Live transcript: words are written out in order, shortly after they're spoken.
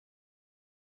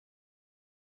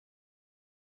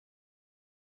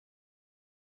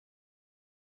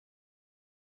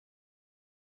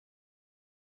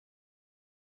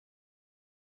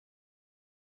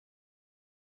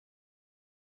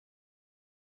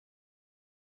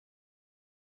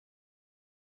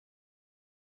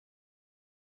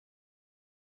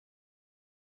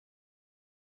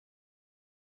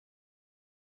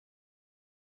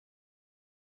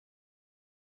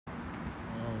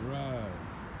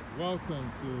Welcome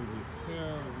to the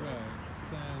PairRec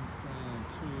San Fran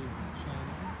Tourism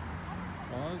channel.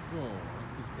 Our goal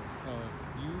is to help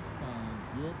you find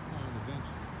your point of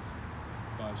interest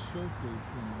by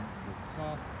showcasing the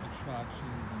top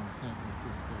attractions in the San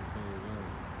Francisco Bay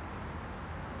Area.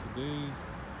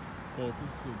 Today's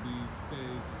focus will be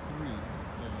Phase 3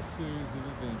 of a series of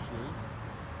adventures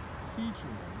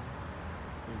featuring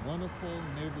the wonderful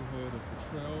neighborhood of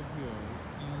Potrero Hill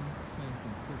in San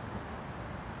Francisco.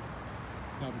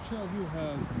 Now, Potrero Hill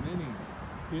has many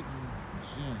hidden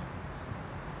gems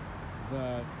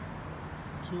that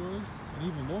tourists and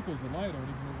even locals alike aren't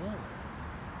even aware of.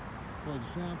 For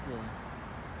example,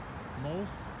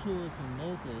 most tourists and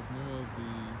locals know of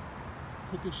the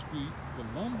crooked street, the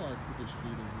Lombard crooked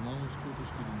street is the longest crooked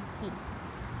street in the city.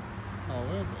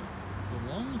 However, the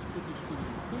longest crooked street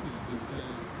in the city is in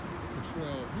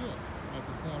Potrero Hill at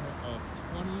the corner of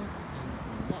 20th and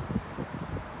Vermont.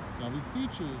 Now, we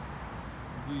featured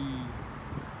the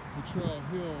Potrero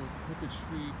Hill crooked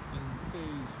street in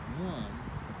Phase 1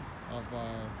 of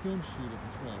our film shoot at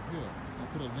Potrero Hill. I'll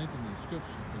put a link in the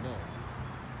description below.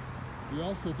 We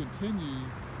also continue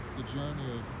the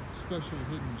journey of special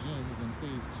hidden gems in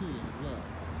Phase 2 as well.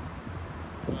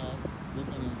 Now, we're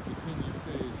going to continue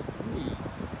Phase 3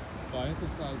 by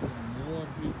emphasizing more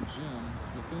hidden gems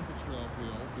within Potrero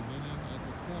Hill, beginning at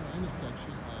the corner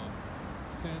intersection of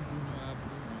San Bruno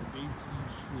Avenue and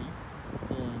 18th Street,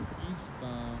 going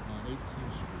eastbound on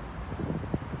 18th Street.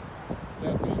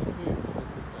 That being the case,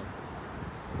 let's get started.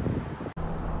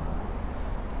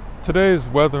 Today's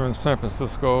weather in San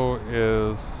Francisco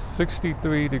is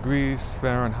 63 degrees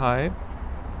Fahrenheit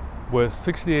with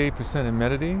 68%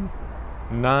 humidity,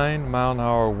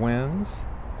 9-mile-an-hour winds.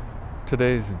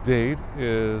 Today's date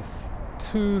is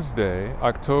Tuesday,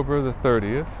 October the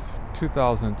 30th,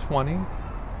 2020.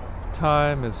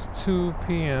 Time is 2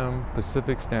 p.m.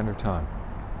 Pacific Standard Time.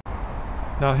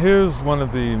 Now here's one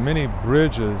of the many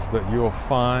bridges that you'll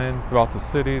find throughout the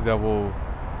city that will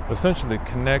essentially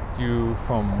connect you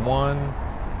from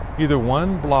either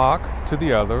one block to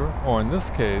the other, or in this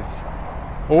case,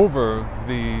 over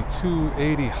the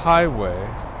 280 highway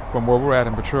from where we're at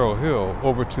in Potrero Hill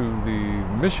over to the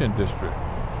Mission District.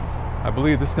 I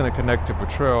believe this is going to connect to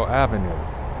Potrero Avenue.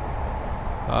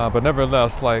 But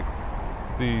nevertheless, like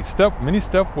the many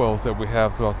step wells that we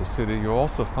have throughout the city, you'll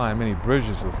also find many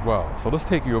bridges as well. So let's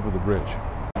take you over the bridge.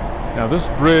 Now this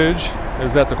bridge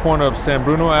is at the corner of San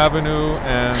Bruno Avenue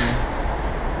and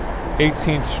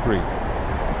 18th Street.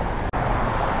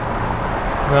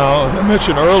 Now, as I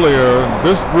mentioned earlier,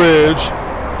 this bridge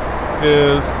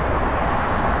is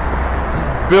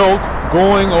built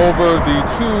going over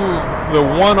the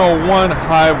 101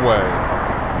 highway.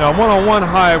 Now, 101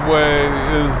 highway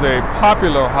is a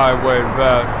popular highway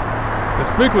that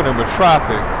is frequented with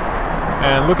traffic.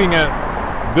 And looking at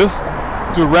this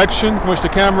direction from which the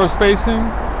camera is facing,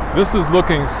 this is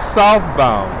looking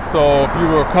southbound. So if you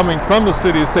were coming from the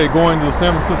city, say going to the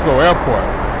San Francisco airport,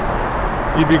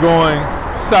 you'd be going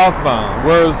southbound.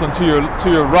 Whereas to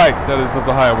your right, that is, of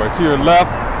the highway. To your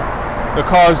left, the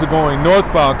cars are going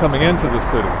northbound coming into the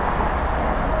city.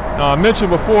 Now, I mentioned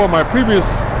before my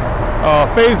previous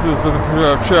phases with the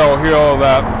Potrero Hill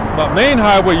that the main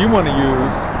highway you want to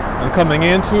use and coming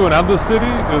into and out of the city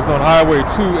is on Highway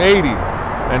 280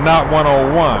 and not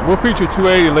 101. We'll feature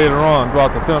 280 later on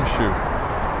throughout the film shoot.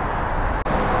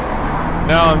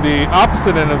 Now on the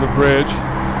opposite end of the bridge,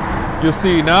 you'll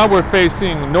see now we're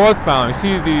facing northbound. You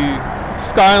see the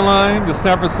skyline, the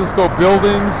San Francisco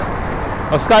buildings,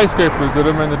 skyscrapers that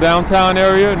are in the downtown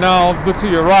area. Now look to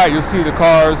your right, you'll see the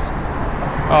cars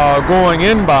going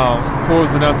inbound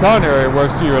towards the downtown area,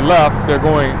 whereas to your left, they're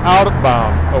going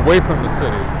outbound, away from the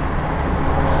city.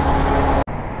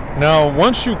 Now,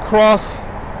 once you cross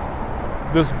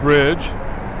this bridge,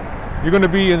 you're going to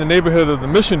be in the neighborhood of the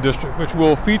Mission District, which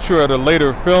we'll feature at a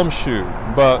later film shoot.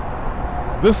 But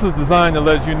this is designed to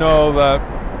let you know that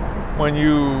when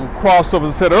you cross over,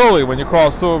 as I said earlier, when you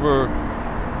cross over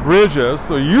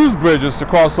bridges, or use bridges to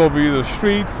cross over either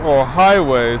streets or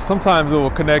highways, sometimes it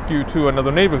will connect you to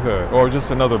another neighborhood or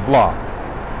just another block.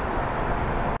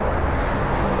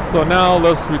 So now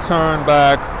let's return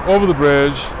back over the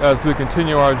bridge as we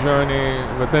continue our journey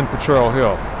within Potrero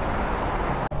Hill.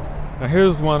 Now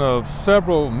here's one of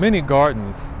many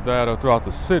gardens that are throughout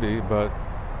the city, but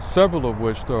several of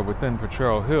which are within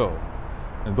Potrero Hill.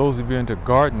 And those of you into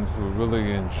gardens will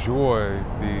really enjoy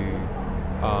the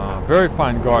very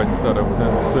fine gardens that are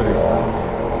within the city.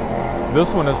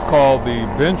 This one is called the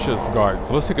Benches Garden.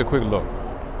 So let's take a quick look.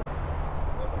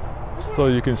 So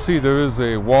you can see there is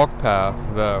a walk path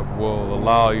that will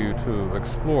allow you to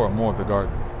explore more of the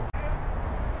garden.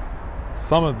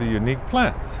 some of the unique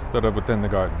plants that are within the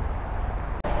garden.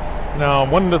 Now,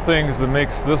 one of the things that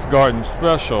makes this garden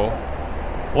special,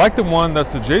 like the one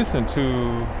that's adjacent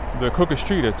to the Crooked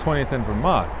Street at 20th and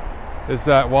Vermont, is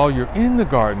that while you're in the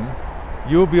garden,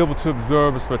 you'll be able to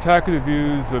observe spectacular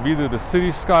views of either the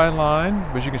city skyline,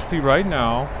 which you can see right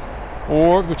now,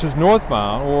 or which is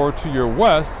northbound, or to your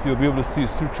west, you'll be able to see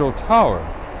Sutro Tower.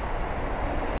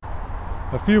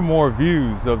 A few more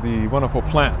views of the wonderful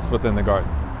plants within the garden.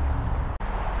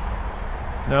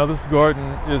 Now, this garden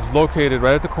is located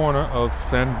right at the corner of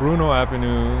San Bruno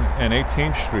Avenue and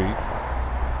 18th Street,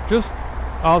 just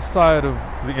outside of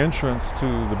the entrance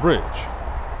to the bridge.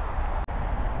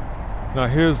 Now,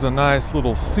 here's a nice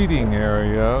little seating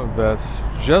area that's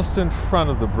just in front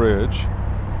of the bridge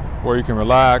where you can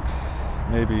relax,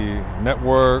 maybe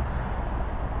network,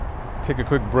 take a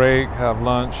quick break, have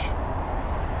lunch,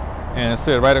 and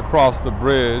sit right across the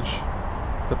bridge.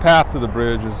 The path to the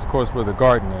bridge is, of course, where the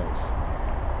garden is.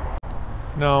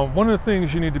 Now, one of the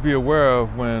things you need to be aware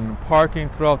of when parking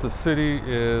throughout the city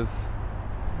is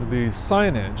the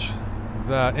signage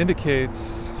that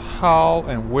indicates how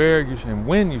and where you should, and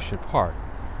when you should park.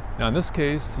 Now, in this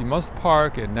case, you must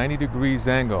park at 90 degrees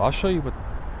angle. I'll show you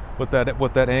what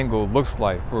that angle looks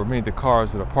like for many of the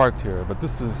cars that are parked here. But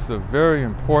this is very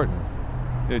important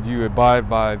that you abide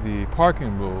by the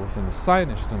parking rules and the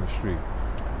signage on the street.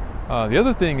 The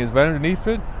other thing is right underneath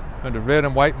it, under red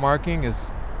and white marking, is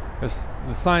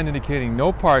the sign indicating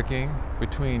no parking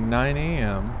between 9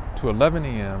 a.m. to 11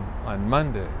 a.m. on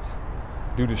Mondays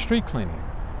due to street cleaning.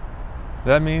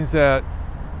 That means that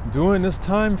during this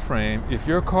time frame, if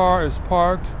your car is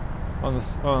parked on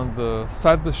the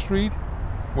side of the street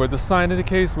where the sign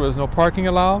indicates where there's no parking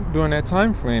allowed, during that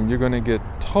time frame, you're going to get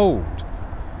towed.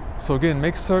 So again,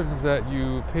 make certain that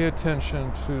you pay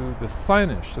attention to the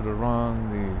signage that are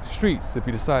on the streets if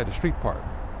you decide to street park.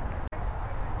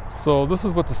 So this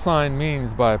is what the sign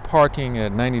means by parking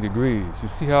at 90 degrees. You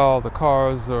see how the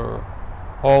cars are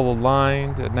all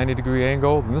aligned at 90-degree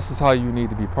angle? And this is how you need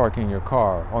to be parking your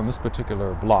car on this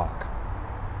particular block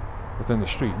within the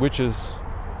street, which is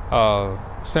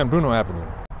San Bruno Avenue.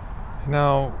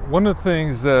 Now, one of the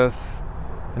things that's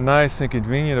nice and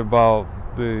convenient about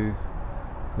the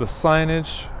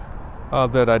signage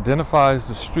that identifies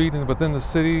the street within the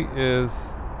city is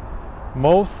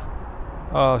most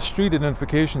street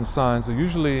identification signs are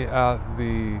usually at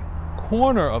the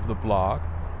corner of the block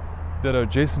that are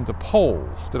adjacent to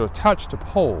poles, that are attached to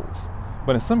poles.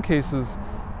 But in some cases,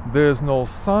 there's no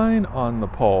sign on the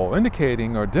pole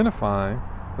indicating or identifying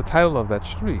the title of that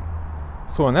street.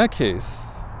 So in that case,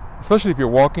 especially if you're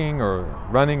walking or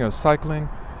running or cycling,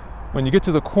 when you get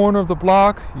to the corner of the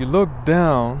block, you look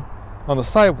down on the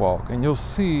sidewalk and you'll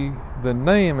see the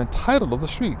name and title of the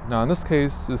street. Now in this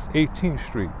case, it's 18th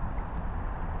Street.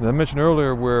 As I mentioned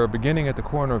earlier, we're beginning at the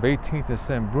corner of 18th and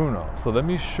San Bruno. So let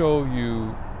me show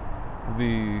you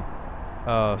the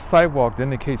sidewalk that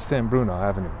indicates San Bruno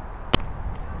Avenue.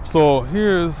 So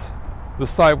here's the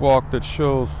sidewalk that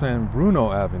shows San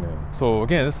Bruno Avenue. So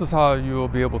again, this is how you will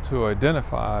be able to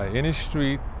identify any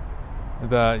street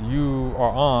that you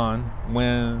are on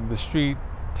when the street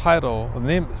title,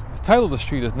 the title of the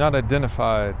street is not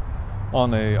identified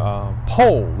on a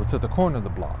pole that's at the corner of the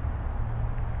block.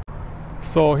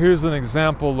 So here's an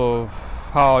example of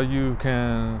how you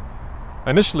can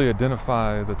initially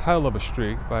identify the title of a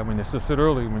street by, when you sit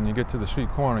early, when you get to the street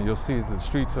corner, you'll see that the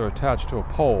streets are attached to a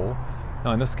pole.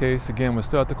 Now in this case, again, we're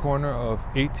still at the corner of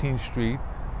 18th Street.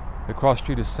 The cross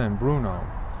street is San Bruno.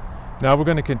 Now we're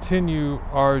going to continue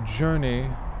our journey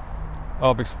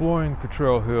of exploring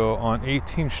Potrero Hill on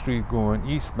 18th Street going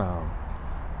eastbound.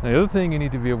 Now, the other thing you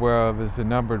need to be aware of is the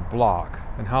numbered block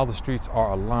and how the streets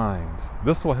are aligned.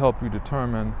 This will help you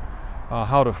determine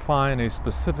how to find a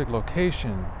specific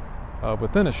location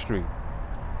within a street.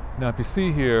 Now, if you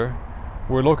see here,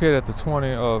 we're located at the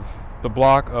 20 of the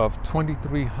block of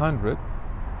 2300,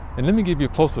 and let me give you a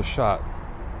closer shot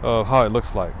of how it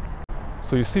looks like.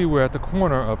 So you see we're at the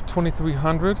corner of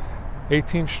 2300,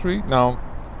 18th Street. Now,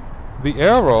 the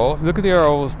arrow, look at the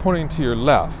arrow, is pointing to your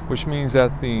left, which means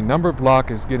that the number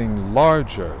block is getting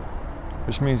larger,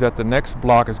 which means that the next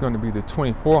block is going to be the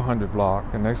 2400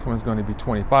 block, the next one is going to be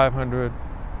 2500,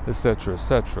 etc.,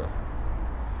 etc.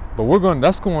 But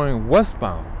that's going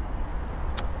westbound.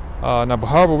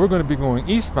 However, we're going to be going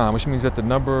eastbound, which means that the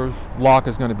numbers block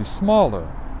is going to be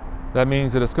smaller. That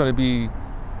means that it's going to be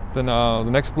the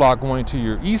next block going to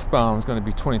your eastbound is going to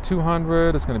be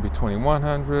 2200, it's going to be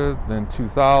 2100, then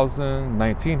 2000,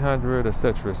 1900,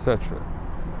 etc., etc.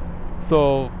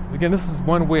 So again, this is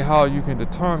one way how you can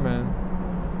determine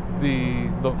the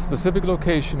specific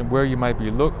location of where you might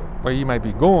be where you might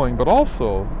be going, but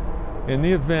also in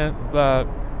the event that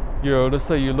let's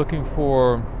say you're looking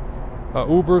for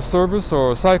Uber service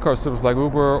or sidecar service like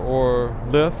Uber or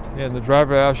Lyft, and the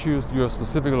driver asks you your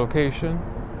specific location.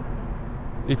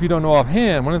 If you don't know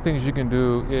offhand, one of the things you can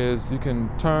do is you can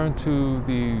turn to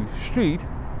the street,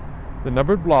 the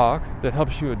numbered block that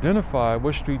helps you identify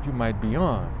what street you might be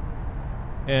on.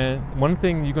 And one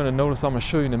thing you're going to notice, I'm going to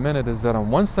show you in a minute, is that on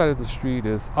one side of the street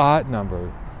is odd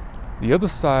numbered, the other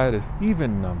side is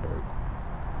even numbered.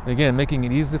 Again, making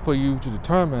it easy for you to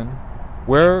determine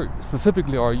where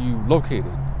specifically are you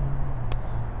located.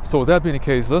 So with that being the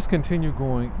case, let's continue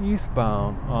going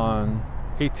eastbound on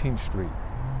 18th Street.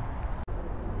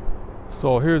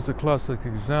 So here's a classic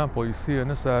example. You see in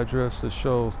this address it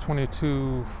shows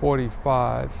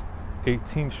 2245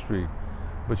 18th Street.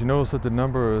 But you notice that the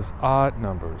number is odd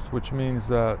numbers, which means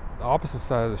that the opposite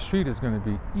side of the street is going to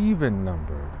be even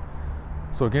numbered.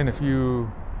 So again, if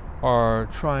you are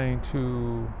trying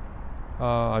to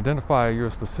identify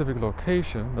your specific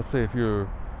location, let's say if you're,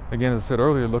 again, as I said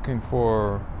earlier, looking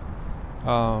for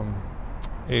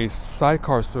a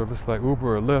sidecar service like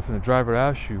Uber or Lyft, and the driver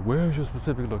asks you, where's your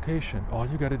specific location? All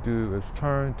you got to do is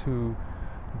turn to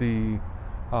the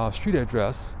street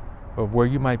address of where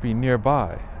you might be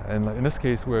nearby. And in this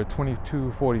case, we're at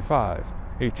 2245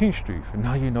 18th Street. And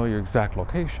now you know your exact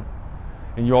location.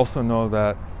 And you also know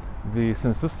that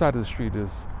since this side of the street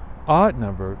is odd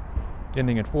numbered,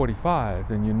 ending at 45,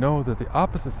 then you know that the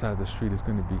opposite side of the street is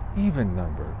going to be even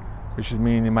numbered, which would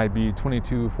mean it might be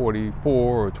 2244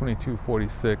 or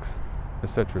 2246,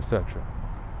 etc., etc.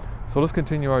 So let's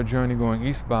continue our journey going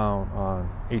eastbound on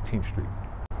 18th Street.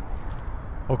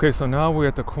 Okay, so now we're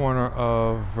at the corner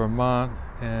of Vermont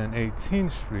and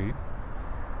 18th Street,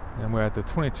 and we're at the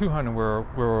 2200 where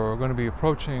we're going to be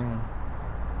approaching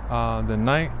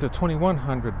the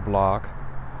 2100 block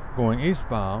going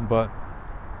eastbound. But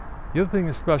the other thing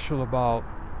that's special about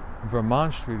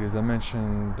Vermont Street, as I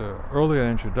mentioned earlier in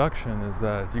the introduction, is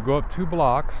that if you go up 2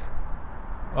 blocks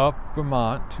up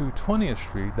Vermont to 20th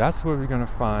Street, that's where we're going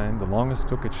to find the longest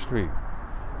crooked street.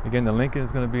 Again, the link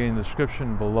is going to be in the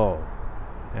description below,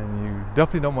 and you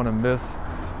definitely don't want to miss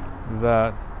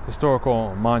that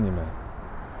historical monument.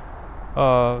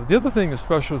 The other thing that's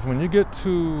special is when you get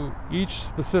to each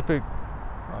specific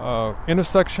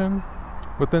intersection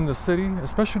within the city,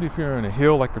 especially if you're in a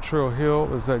hill like Potrero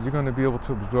Hill, is that you're going to be able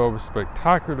to absorb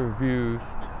spectacular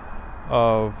views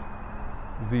of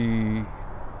the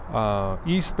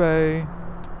East Bay,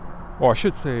 or I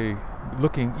should say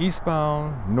looking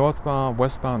eastbound, northbound,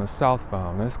 westbound, and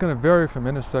southbound. And it's going to vary from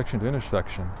intersection to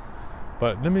intersection.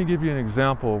 But let me give you an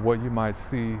example of what you might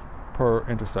see per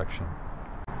intersection.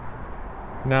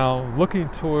 Now, looking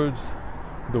towards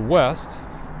the west,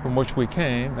 from which we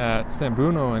came at San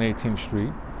Bruno and 18th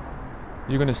Street,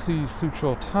 you're going to see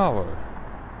Sutro Tower,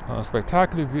 a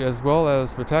spectacular view, as well as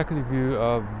spectacular view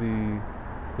of the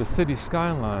city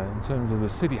skyline in terms of the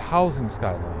city housing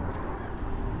skyline,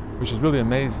 which is really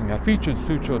amazing. I featured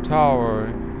Sutro Tower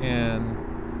in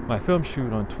my film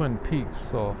shoot on Twin Peaks,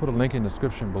 so I'll put a link in the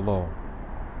description below.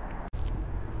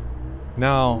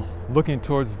 Now, looking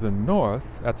towards the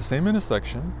north at the same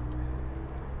intersection,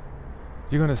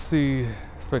 you're going to see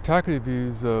spectacular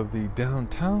views of the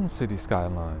downtown city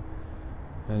skyline.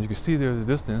 And you can see there in the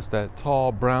distance that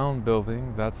tall brown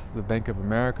building, that's the Bank of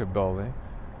America building.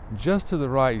 Just to the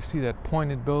right, you see that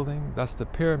pointed building, that's the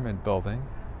Pyramid building.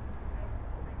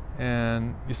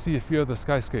 And you see a few other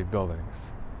skyscraper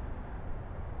buildings.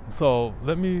 So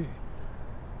let me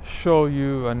show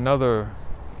you another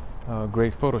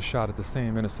great photo shot at the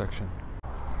same intersection.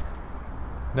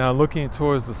 Now, looking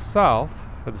towards the south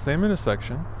at the same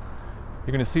intersection,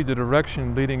 you're going to see the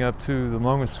direction leading up to the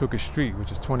longest crooked street,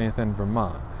 which is 20th and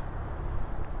Vermont.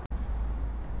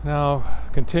 Now,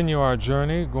 continue our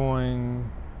journey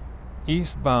going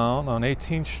eastbound on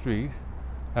 18th Street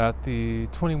at the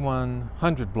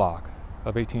 2100 block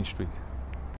of 18th Street.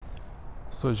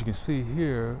 So as you can see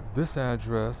here, this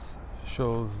address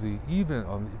shows the even,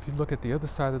 if you look at the other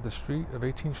side of the street of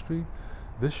 18th Street,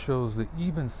 this shows the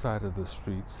even side of the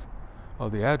streets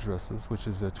of the addresses, which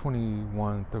is at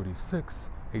 2136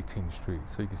 18th Street.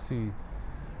 So you can see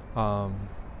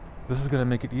this is going to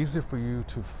make it easier for you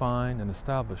to find an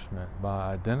establishment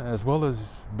by as well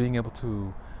as being able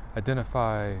to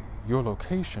identify your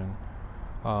location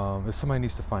if somebody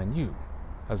needs to find you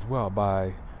as well,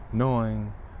 by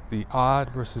knowing the odd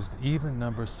versus the even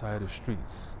number side of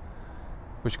streets,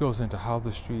 which goes into how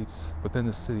the streets within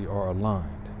the city are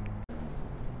aligned.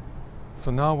 So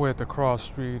now we're at the cross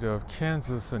street of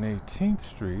Kansas and 18th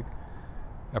Street,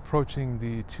 approaching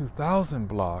the 2000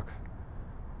 block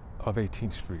of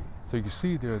 18th Street. So you can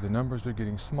see there the numbers are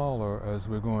getting smaller as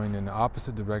we're going in the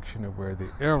opposite direction of where the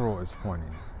arrow is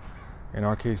pointing. In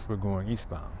our case, we're going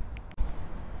eastbound.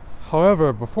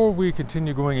 However, before we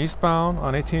continue going eastbound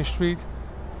on 18th Street,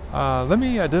 let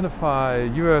me identify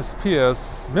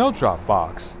USPS mail drop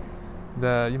box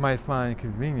that you might find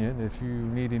convenient if you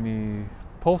need any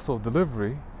postal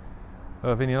delivery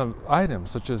of any other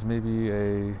items, such as maybe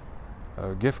a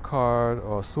gift card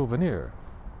or a souvenir.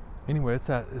 Anyway,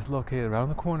 it's located around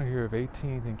the corner here of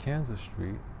 18th and Kansas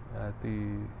Street at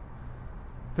the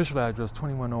official address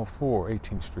 2104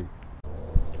 18th Street.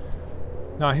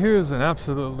 Now here's an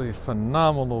absolutely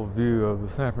phenomenal view of the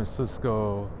San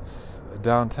Francisco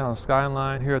downtown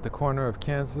skyline here at the corner of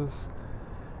Kansas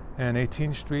and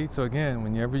 18th Street. So again,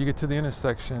 whenever you get to the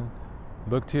intersection,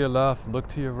 look to your left, look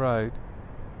to your right,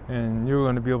 and you're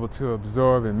going to be able to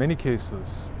absorb, in many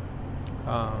cases,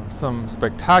 some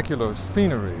spectacular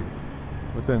scenery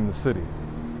within the city.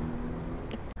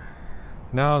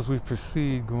 Now as we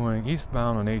proceed going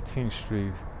eastbound on 18th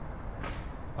Street,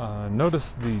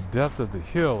 notice the depth of the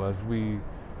hill as it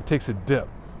takes a dip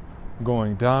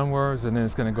going downwards, and then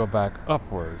it's going to go back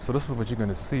upwards. So this is what you're going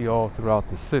to see all throughout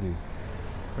the city,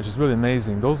 which is really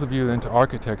amazing. Those of you into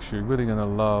architecture are really going to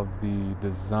love the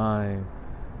design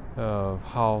of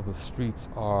how the streets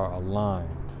are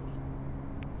aligned.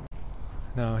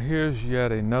 Now here's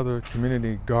yet another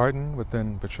community garden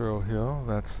within Potrero Hill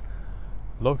that's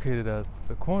located at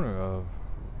the corner of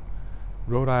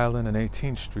Rhode Island and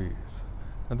 18th Streets.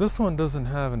 Now this one doesn't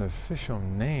have an official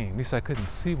name, at least I couldn't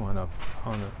see one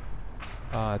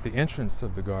at the entrance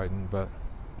of the garden, but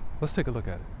let's take a look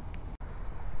at it.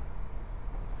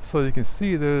 So you can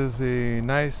see there's a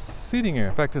nice seating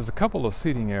area. In fact, there's a couple of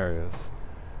seating areas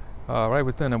right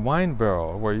within a wine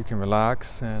barrel where you can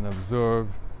relax and observe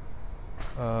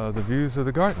the views of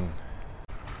the garden.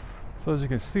 So as you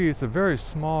can see, it's a very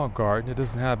small garden. It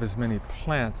doesn't have as many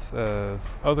plants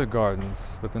as other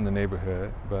gardens within the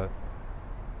neighborhood, but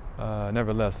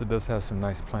nevertheless, it does have some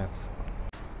nice plants.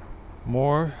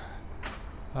 More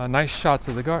nice shots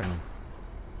of the garden.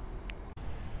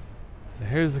 Now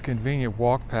here's a convenient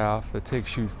walk path that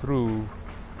takes you through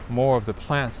more of the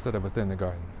plants that are within the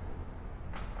garden.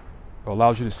 It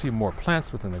allows you to see more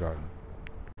plants within the garden.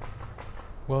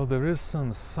 Well, there is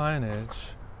some signage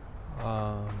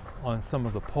on some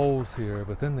of the poles here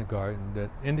within the garden that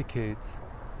indicates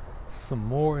some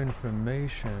more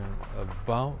information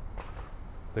about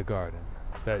the garden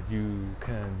that you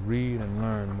can read and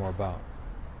learn more about.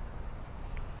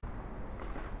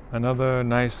 Another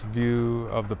nice view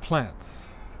of the plants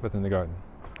within the garden.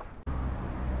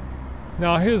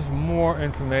 Now here's more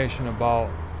information about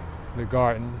the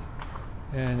garden,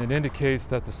 and it indicates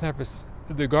that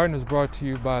the garden is brought to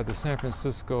you by the San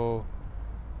Francisco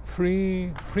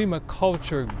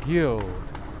Permaculture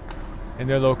Guild, and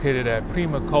they're located at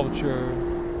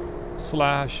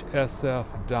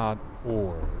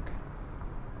permaculture/sf.org.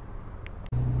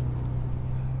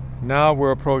 Now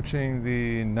we're approaching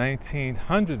the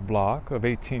 1900 block of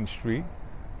 18th Street.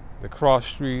 The cross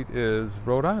street is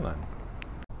Rhode Island.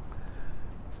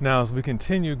 Now as we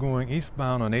continue going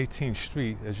eastbound on 18th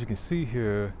Street, as you can see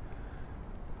here,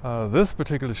 this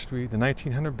particular street, the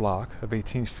 1900 block of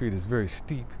 18th Street, is very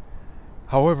steep.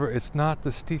 However, it's not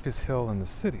the steepest hill in the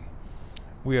city.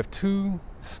 We have two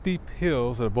steep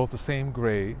hills that are both the same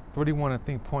grade,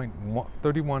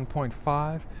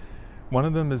 31.5. One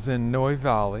of them is in Noe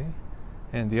Valley,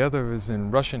 and the other is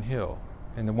in Russian Hill.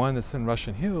 And the one that's in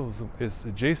Russian Hills is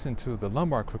adjacent to the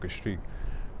Lombard Crooked Street.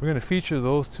 We're going to feature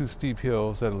those two steep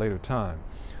hills at a later time.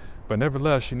 But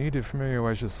nevertheless, you need to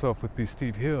familiarize yourself with these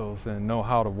steep hills and know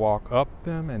how to walk up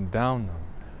them and down them.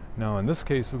 Now, in this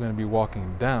case, we're going to be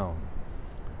walking down.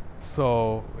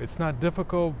 So it's not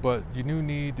difficult, but you do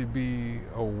need to be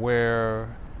aware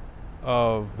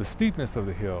of the steepness of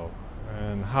the hill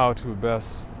and how to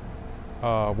best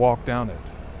walk down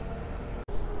it.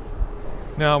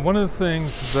 Now, one of the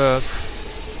things that's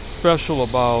special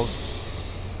about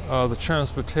the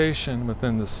transportation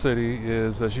within the city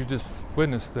is, as you just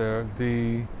witnessed there,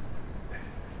 the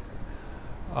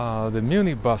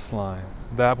Muni bus line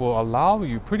that will allow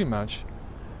you pretty much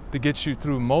to get you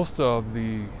through most of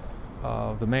the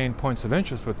main points of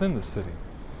interest within the city.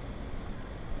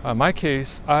 In my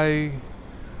case, I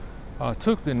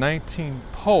took the 19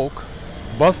 Polk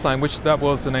bus line, which that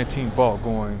was the 19 Bulk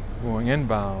going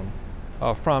inbound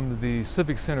from the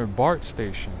Civic Center BART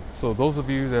station. So those of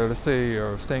you that, let's say,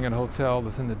 are staying at a hotel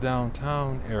that's in the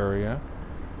downtown area,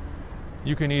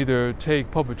 you can either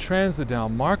take public transit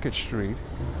down Market Street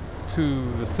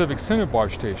to the Civic Center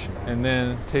BART station and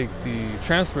then take the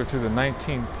transfer to the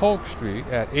 19 Polk Street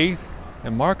at 8th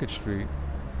and Market Street,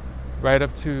 right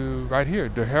up to right here,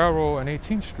 DeHarrow and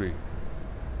 18th Street.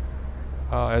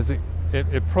 As it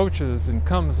approaches and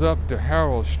comes up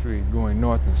DeHarrow Street going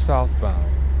north and southbound.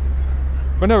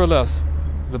 But nevertheless,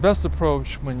 the best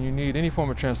approach when you need any form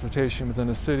of transportation within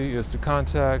the city is to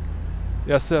contact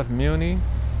SF Muni.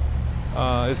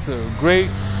 It's a great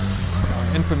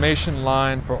information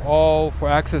line for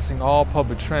accessing all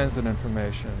public transit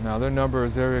information. Now their number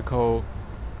is area code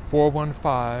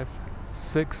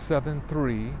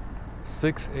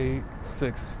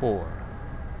 415-673-6864.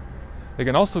 They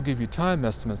can also give you time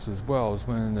estimates as well as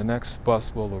when the next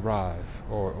bus will arrive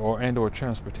or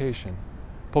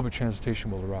public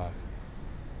transportation will arrive.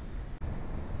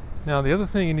 Now the other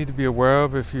thing you need to be aware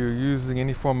of if you're using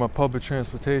any form of public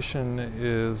transportation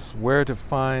is where to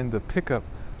find the pickup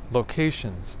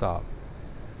location stop.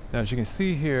 Now as you can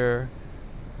see here,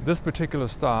 this particular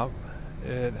stop,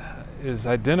 it is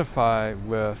identified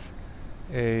with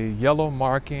a yellow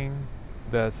marking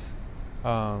that's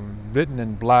written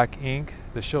in black ink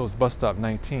that shows bus stop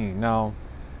 19. Now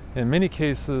in many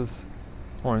cases,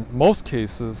 or in most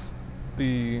cases,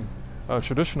 the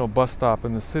traditional bus stop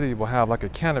in the city will have like a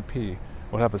canopy,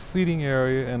 will have a seating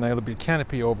area, and there'll be a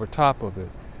canopy over top of it.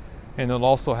 And it'll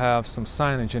also have some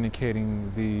signage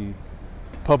indicating the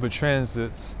public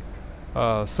transit's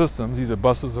systems, either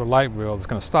buses or light rail, that's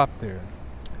going to stop there.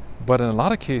 But in a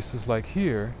lot of cases, like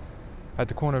here, at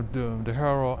the corner of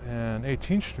DeHarrow and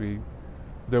 18th Street,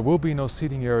 there will be no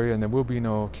seating area and there will be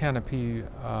no canopy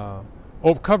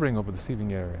covering over the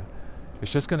seating area.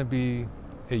 It's just going to be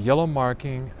a yellow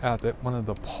marking at one of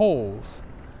the poles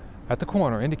at the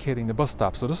corner indicating the bus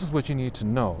stop. So this is what you need to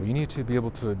know. You need to be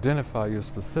able to identify your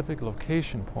specific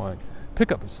location point,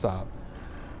 pickup stop.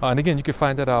 And again, you can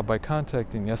find that out by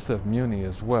contacting SF Muni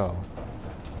as well.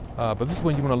 But this is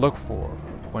what you want to look for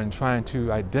when trying to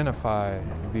identify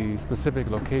the specific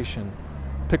location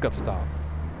pickup stop.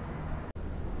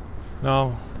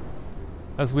 Now,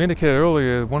 as we indicated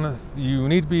earlier, you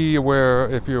need to be aware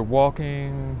if you're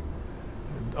walking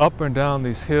up and down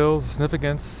these hills, the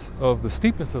significance of the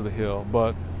steepness of the hill,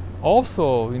 but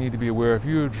also you need to be aware if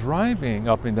you're driving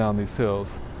up and down these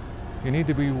hills, you need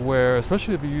to be aware,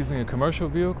 especially if you're using a commercial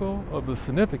vehicle, of the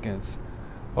significance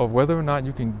of whether or not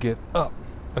you can get up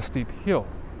a steep hill.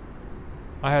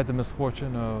 I had the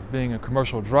misfortune of being a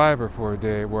commercial driver for a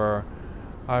day where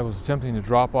I was attempting to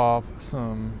drop off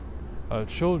some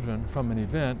children from an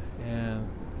event, and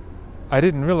I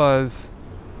didn't realize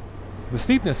the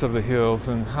steepness of the hills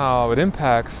and how it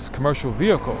impacts commercial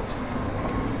vehicles.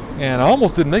 And I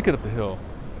almost didn't make it up the hill.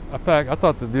 In fact, I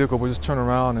thought the vehicle would just turn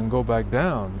around and go back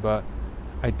down, but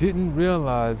I didn't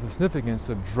realize the significance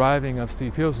of driving up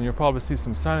steep hills. And you'll probably see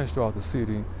some signage throughout the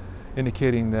city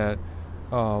indicating that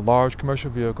large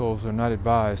commercial vehicles are not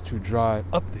advised to drive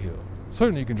up the hill.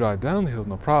 Certainly you can drive down the hill,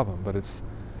 no problem, but it's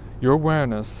your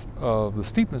awareness of the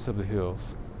steepness of the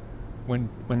hills when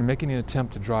making an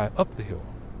attempt to drive up the hill.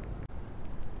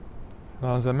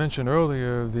 Now, as I mentioned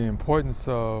earlier, the importance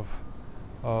of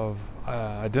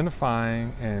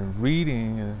identifying and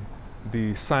reading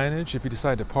the signage if you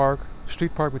decide to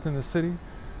street park within the city.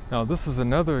 Now, this is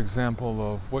another example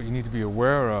of what you need to be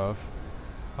aware of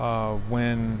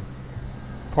when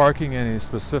parking in a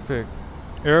specific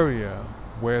area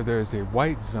where there's a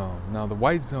white zone. Now, the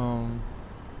white zone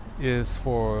is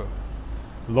for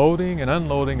loading and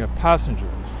unloading of passengers.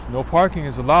 No parking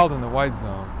is allowed in the white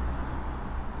zone.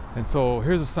 And so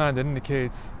here's a sign that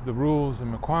indicates the rules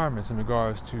and requirements in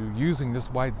regards to using this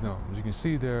white zone. As you can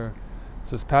see there, it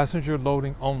says passenger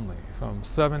loading only from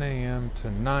 7 a.m.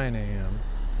 to 9 a.m.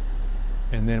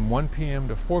 and then 1 p.m.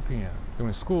 to 4 p.m.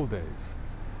 during school days.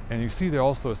 And you see there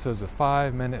also it says a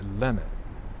 5-minute limit.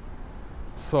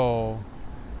 So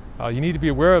you need to be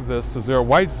aware of this, because there are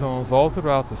white zones all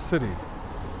throughout the city,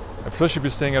 especially if you're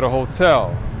staying at a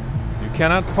hotel. You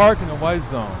cannot park in a white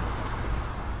zone.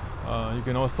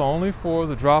 It's only for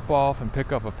the drop-off and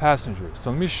pickup of passengers.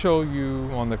 So let me show you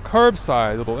on the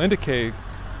curbside, it'll indicate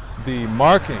the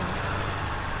markings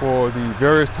for the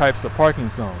various types of parking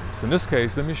zones. In this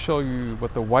case, let me show you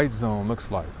what the white zone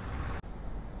looks like.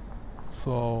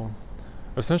 So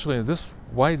essentially this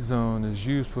white zone is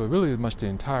used for really much the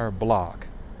entire block.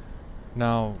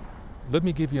 Now, let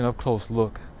me give you an up-close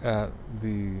look at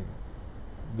the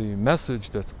message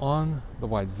that's on the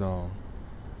white zone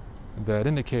that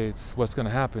indicates what's going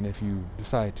to happen if you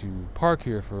decide to park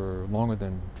here for longer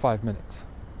than 5 minutes.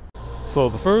 So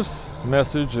the first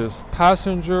message is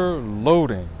passenger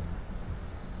loading.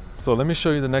 So let me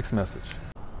show you the next message.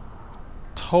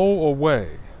 Tow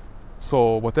away.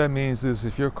 So what that means is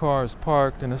if your car is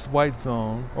parked in this white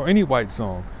zone, or any white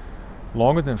zone,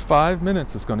 longer than 5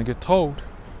 minutes, it's going to get towed.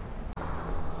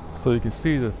 So you can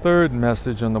see the third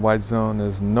message on the white zone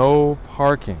is no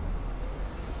parking.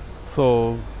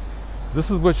 So this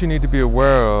is what you need to be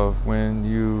aware of when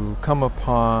you come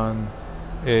upon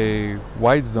a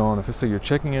white zone. If let's say you're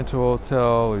checking into a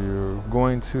hotel or you're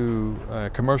going to a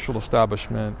commercial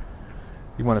establishment,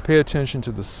 you want to pay attention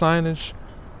to the signage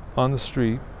on the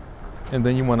street, and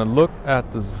then you want to look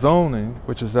at the zoning,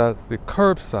 which is at the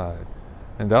curbside,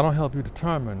 and that'll help you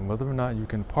determine whether or not you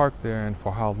can park there and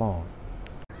for how long.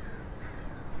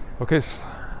 Okay,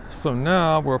 so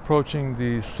now we're approaching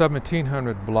the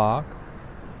 1700 block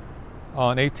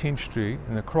on 18th Street,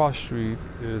 and the cross street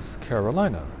is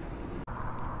Carolina.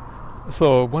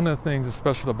 So one of the things that's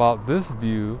special about this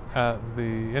view at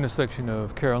the intersection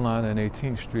of Carolina and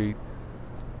 18th Street,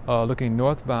 looking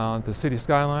northbound, the city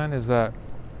skyline, is that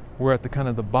we're at the kind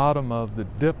of the bottom of the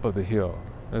dip of the hill.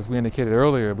 As we indicated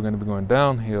earlier, we're going to be going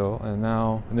downhill and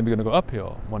then we're going to go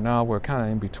uphill. Well, now we're kind of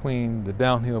in between the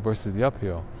downhill versus the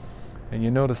uphill. And you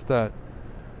notice that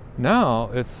now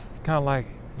it's kind of like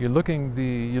you're looking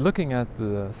at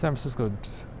the San Francisco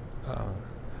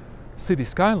city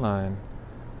skyline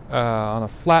on a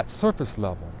flat surface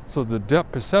level. So the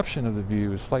depth perception of the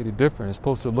view is slightly different. As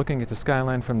opposed to looking at the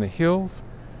skyline from the hills,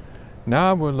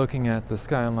 now we're looking at the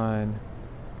skyline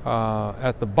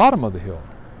at the bottom of the hill,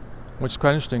 which is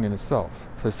quite interesting in itself.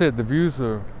 So I said the views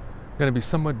are going to be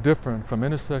somewhat different from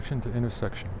intersection to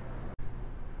intersection.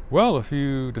 Well, if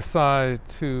you decide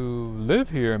to live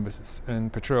here in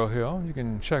Potrero Hill, you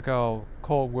can check out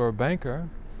Coldwell Banker,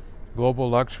 Global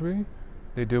Luxury.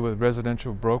 They deal with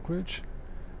residential brokerage.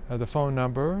 The phone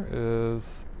number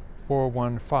is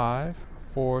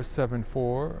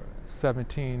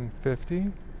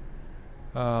 415-474-1750.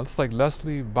 Looks like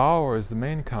Leslie Bauer is the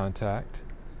main contact.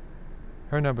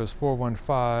 Her number is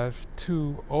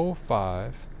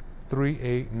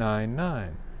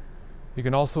 415-205-3899. You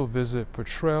can also visit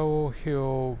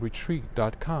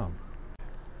PotreroHillRetreat.com.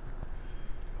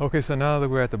 Okay, so now that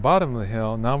we're at the bottom of the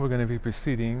hill, now we're going to be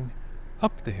proceeding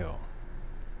up the hill.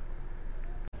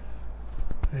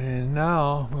 And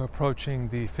now we're approaching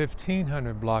the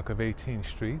 1500 block of 18th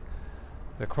Street.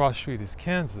 The cross street is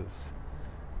Kansas.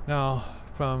 Now,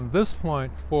 from this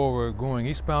point forward, going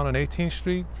eastbound on 18th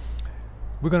Street,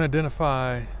 we're going to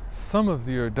identify some of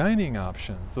your dining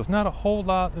options. So it's not a whole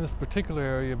lot in this particular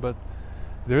area, but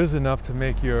there is enough to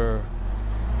make your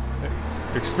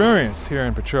experience here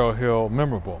in Potrero Hill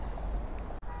memorable.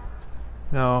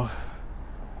 Now,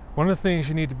 one of the things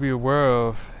you need to be aware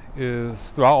of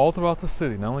is all throughout the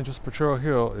city, not only just Potrero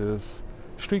Hill, is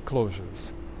street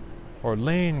closures or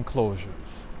lane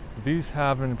closures. These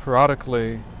happen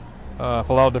periodically for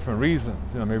a lot of different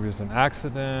reasons. You know, maybe it's an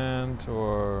accident,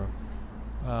 or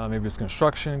maybe it's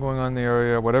construction going on in the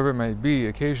area, whatever it may be.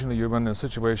 Occasionally you run into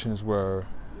situations where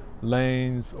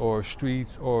lanes or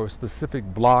streets or specific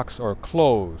blocks are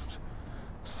closed.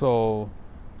 So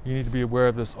you need to be aware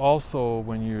of this also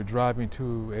when you're driving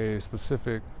to a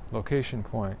specific location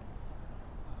point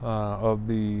of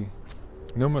the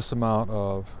numerous amount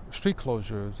of street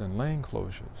closures and lane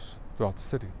closures throughout the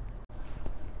city.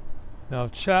 Now,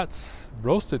 Chat's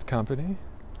Roasted Company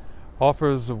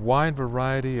offers a wide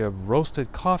variety of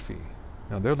roasted coffee.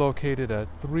 Now, they're located at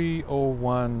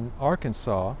 301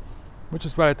 Arkansas, which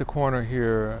is right at the corner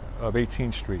here of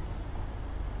 18th Street.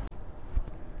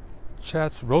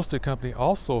 Chat's Roasted Company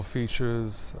also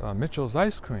features Mitchell's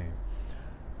Ice Cream.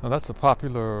 Now, that's a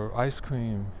popular ice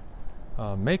cream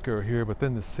maker here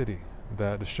within the city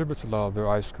that distributes a lot of their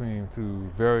ice cream through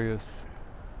various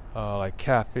like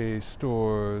cafes,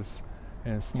 stores,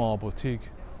 and small boutique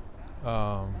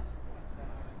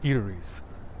eateries.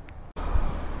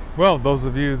 Well, those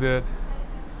of you that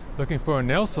looking for a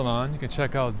nail salon, you can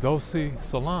check out Dulcie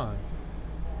Salon.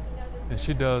 And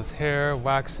she does hair,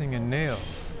 waxing, and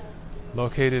nails,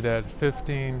 located at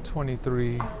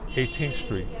 1523 18th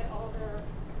Street.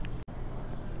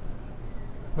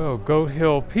 Well, Goat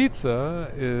Hill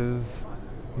Pizza is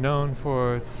known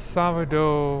for its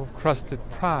sourdough crusted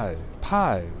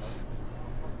pies.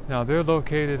 Now, they're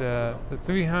located at the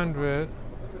 300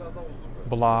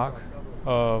 block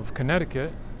of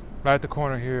Connecticut, right at the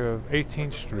corner here of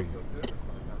 18th Street.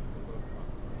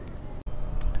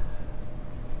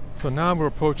 So now we're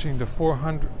approaching the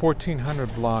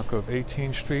 1400 block of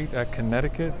 18th Street at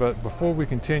Connecticut, but before we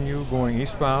continue going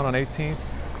eastbound on 18th,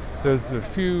 there's a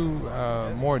few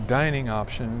more dining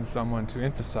options I want to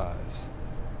emphasize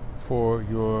for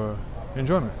your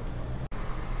enjoyment.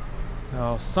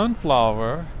 Now,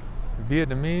 Sunflower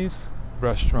Vietnamese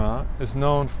restaurant is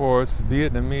known for its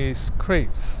Vietnamese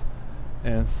crepes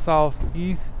and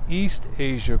Southeast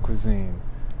Asia cuisine.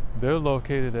 They're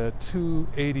located at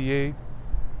 288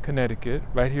 Connecticut,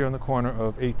 right here on the corner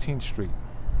of 18th Street.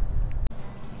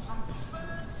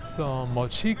 So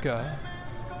mochica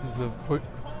is a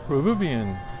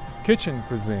Peruvian kitchen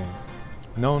cuisine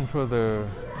known for their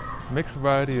mixed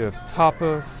variety of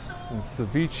tapas and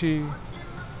ceviche.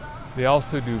 They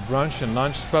also do brunch and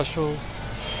lunch specials.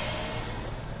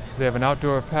 They have an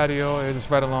outdoor patio. It is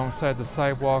right alongside the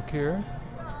sidewalk here.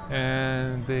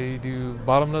 And they do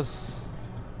bottomless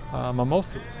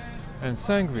mimosas and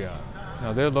sangria.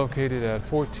 Now they're located at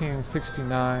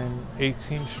 1469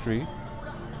 18th Street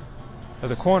at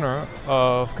the corner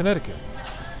of Connecticut.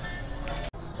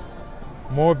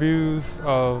 More views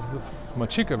of the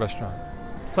Mochica restaurant,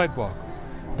 sidewalk,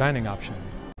 dining option.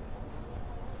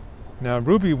 Now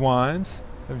Ruby Wines,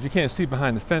 if you can't see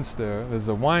behind the fence there's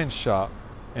a wine shop,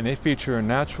 and they feature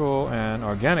natural and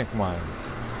organic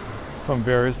wines from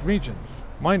various regions,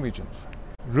 wine regions.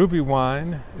 Ruby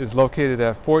Wine is located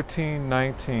at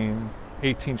 1419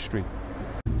 18th Street.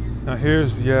 Now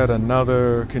here's yet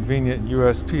another convenient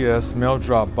USPS mail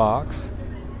drop box.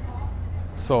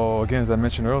 So again, as I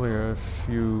mentioned earlier, if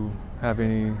you have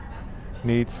any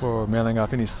needs for mailing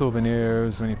off any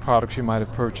souvenirs or any products you might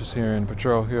have purchased here in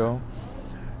Potrero Hill,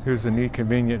 here's a neat,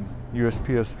 convenient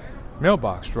USPS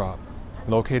mailbox drop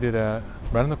located at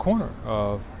right in the corner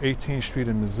of 18th Street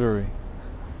in Missouri.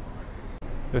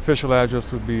 The official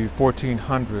address would be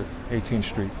 1400 18th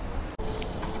Street.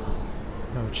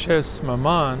 Now, Ches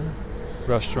Maman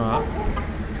restaurant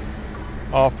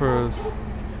offers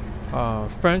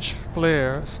French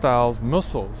flair style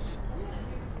mussels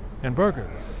and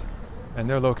burgers, and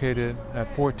they're located at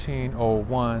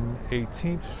 1401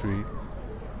 18th Street,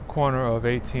 corner of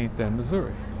 18th and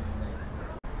Missouri.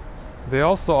 They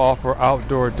also offer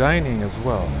outdoor dining as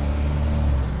well.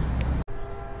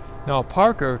 Now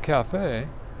Parker Cafe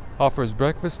offers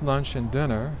breakfast, lunch, and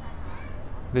dinner.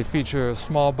 They feature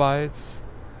small bites,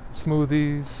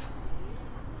 smoothies,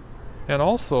 and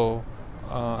also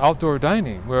outdoor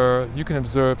dining where you can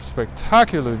observe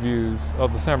spectacular views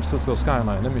of the San Francisco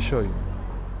skyline. Let me show you.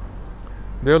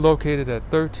 They're located at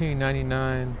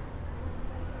 1399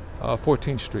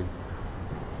 14th Street.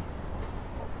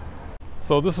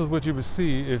 So this is what you would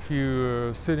see if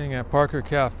you're sitting at Parker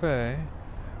Cafe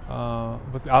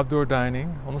with outdoor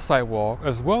dining on the sidewalk,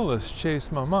 as well as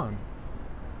Chase Maman,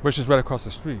 which is right across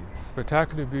the street.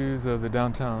 Spectacular views of the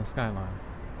downtown skyline,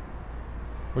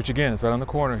 which again is right on the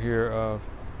corner here of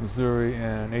Missouri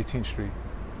and 18th Street.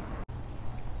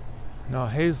 Now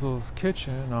Hazel's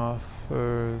Kitchen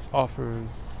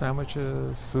offers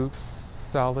sandwiches, soups,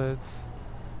 salads,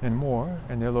 and more,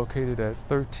 and they're located at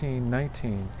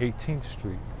 1319 18th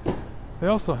Street. They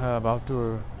also have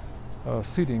outdoor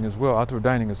seating as well, outdoor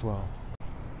dining as well.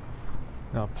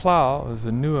 Now Plow is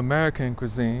a new American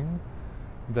cuisine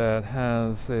that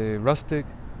has a rustic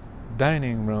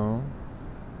dining room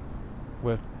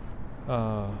with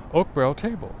oak barrel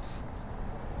tables.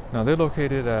 Now they're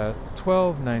located at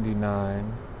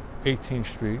 1299 18th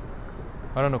Street,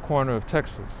 right on the corner of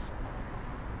Texas.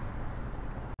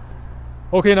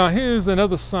 Okay, now here's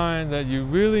another sign that you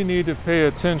really need to pay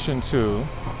attention to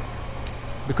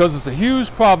because it's a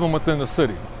huge problem within the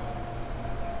city.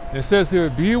 It says here,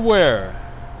 beware,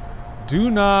 do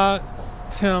not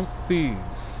tempt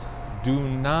thieves. Do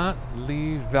not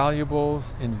leave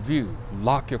valuables in view.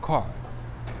 Lock your car.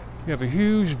 You have a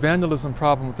huge vandalism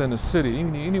problem within the city.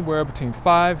 Anywhere between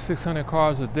 500-600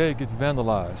 cars a day get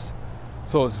vandalized.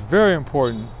 So it's very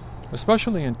important,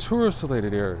 especially in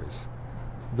tourist-related areas,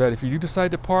 that if you do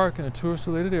decide to park in a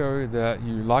tourist-related area, that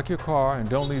you lock your car and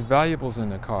don't leave valuables in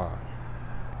the car.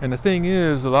 And the thing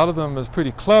is, a lot of them is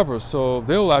pretty clever, so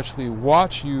they'll actually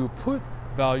watch you put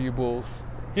valuables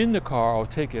in the car or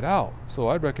take it out. So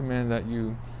I'd recommend that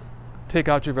you take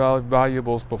out your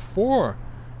valuables before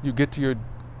you get to your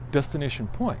destination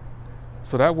point.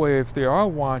 So that way, if they are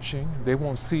watching, they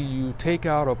won't see you take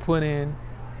out or put in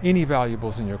any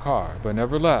valuables in your car. But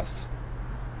nevertheless,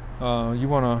 you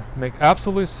want to make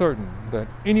absolutely certain that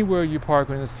anywhere you park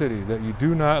in the city that you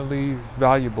do not leave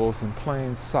valuables in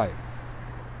plain sight.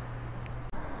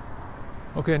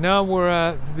 Okay, now we're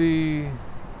at the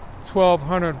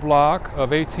 1200 block of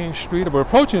 18th Street. We're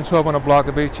approaching 1200 block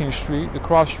of 18th Street. The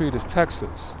cross street is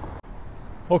Texas.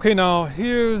 Okay, now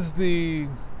here's the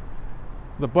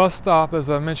bus stop, as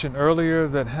I mentioned earlier,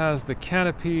 that has the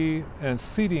canopy and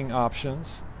seating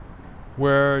options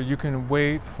where you can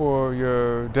wait for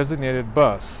your designated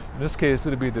bus. In this case,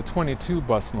 it'll be the 22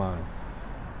 bus line.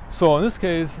 So in this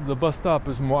case, the bus stop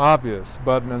is more obvious,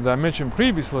 but as I mentioned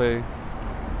previously,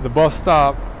 the bus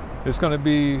stop is going to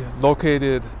be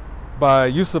located by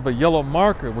use of a yellow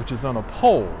marker, which is on a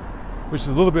pole. which is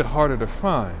a little bit harder to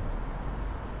find.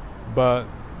 But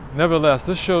nevertheless,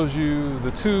 this shows you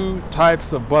the two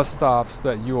types of bus stops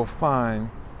that you will find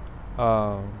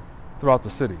throughout the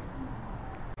city.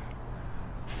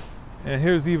 And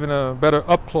here's even a better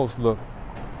up-close look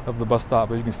of the bus stop.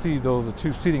 As you can see, those are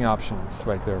two seating options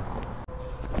right there.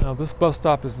 Now, this bus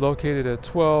stop is located at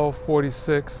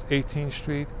 1246 18th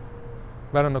Street,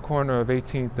 right on the corner of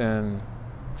 18th and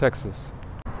Texas.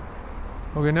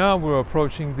 Okay, now we're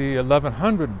approaching the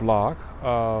 1100 block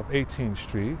of 18th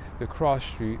Street. The cross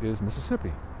street is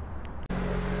Mississippi.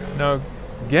 Now,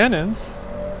 Gannon's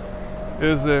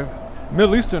is a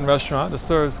Middle Eastern restaurant that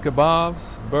serves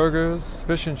kebabs, burgers,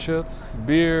 fish and chips,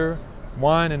 beer,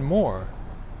 wine, and more.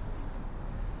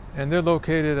 And they're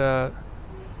located at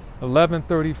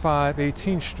 1135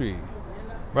 18th Street,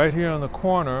 right here on the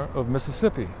corner of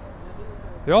Mississippi.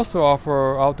 They also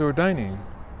offer outdoor dining.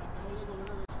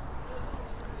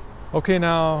 Okay,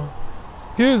 now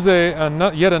here's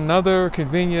yet another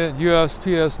convenient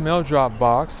USPS mail drop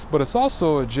box, but it's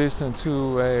also adjacent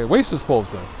to a waste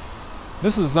disposal.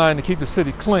 This is designed to keep the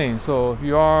city clean, so if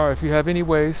you have any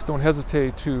waste, don't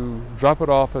hesitate to drop it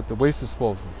off at the waste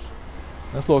disposals.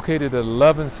 That's located at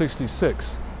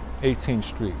 1166 18th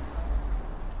Street,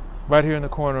 right here in the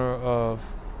corner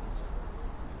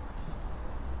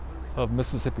of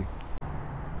Mississippi.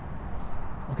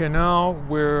 Okay, now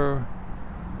we're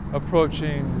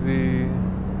approaching the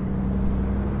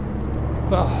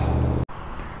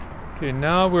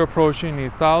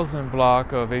 1000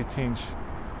 block of 18th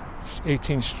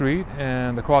Street,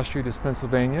 and the cross street is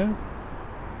Pennsylvania.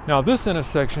 Now, this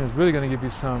intersection is really going to give you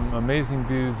some amazing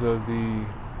views of the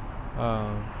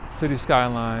city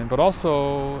skyline, but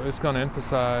also it's going to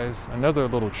emphasize another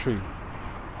little treat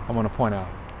I want to point out.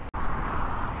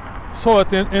 So at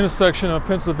the intersection of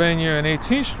Pennsylvania and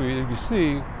 18th Street, you can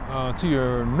see to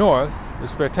your north a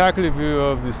spectacular view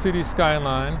of the city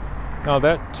skyline. Now,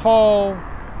 that tall,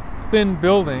 thin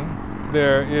building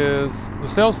there is the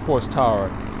Salesforce Tower.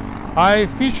 I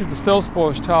featured the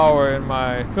Salesforce Tower in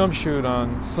my film shoot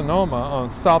on Sonoma, on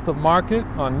South of Market,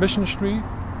 on Mission Street.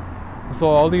 And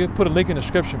so I'll put a link in the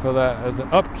description for that as an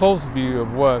up-close view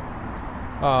of what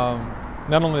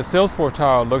not only the Salesforce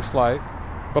Tower looks like,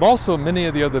 but also many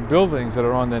of the other buildings that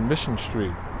are on that Mission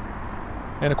Street.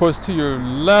 And of course, to your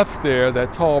left there,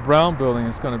 that tall brown building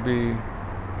is going to be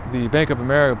the Bank of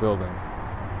America building.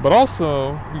 But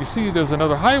also, you can see there's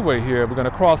another highway here we're going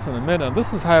to cross in a minute.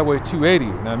 This is Highway 280,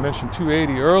 and I mentioned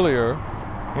 280 earlier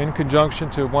in conjunction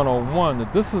to 101,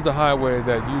 that this is the highway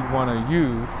that you want to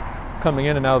use coming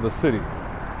in and out of the city.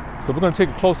 So we're going to take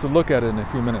a closer look at it in a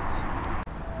few minutes.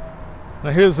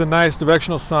 Now, here's a nice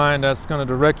directional sign that's going to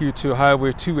direct you to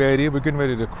Highway 280. We're getting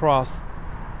ready to cross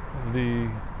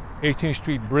the 18th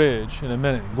Street Bridge in a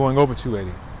minute, going over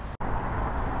 280.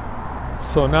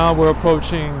 So now we're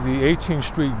approaching the 18th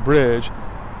Street Bridge.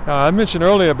 I mentioned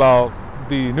earlier about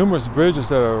the numerous bridges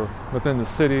that are within the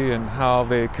city and how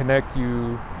they connect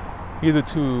you either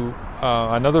to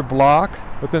another block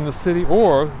within the city,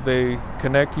 or they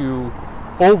connect you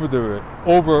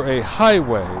over a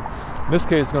highway. In this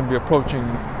case, it's going to be approaching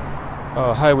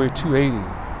Highway 280.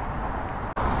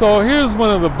 So here's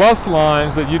one of the bus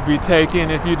lines that you'd be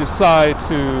taking if you decide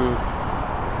to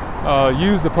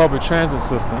use the public transit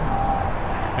system.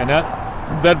 And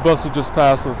that bus that just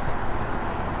passed was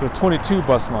the 22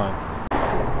 bus line.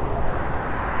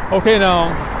 Okay,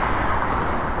 now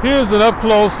here's an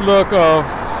up-close look of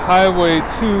Highway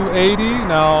 280.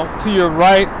 Now, to your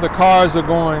right, the cars are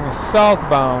going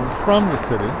southbound from the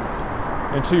city,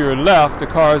 and to your left, the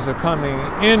cars are coming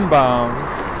inbound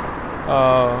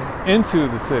into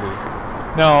the city.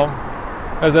 Now,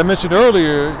 as I mentioned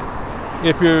earlier,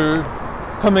 if you're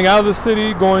coming out of the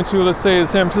city, going to, let's say, the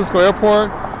San Francisco airport,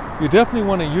 you definitely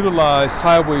want to utilize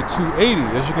Highway 280.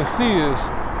 As you can see,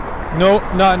 is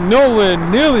not nowhere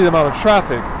nearly the amount of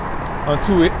traffic on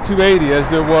 280 as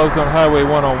there was on Highway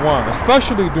 101,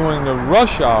 especially during the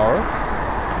rush hour,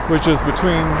 which is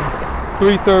between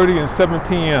 3:30 and 7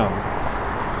 p.m.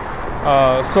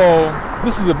 So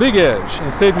this is a big edge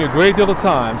and saved me a great deal of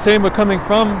time. Same with coming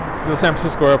from the San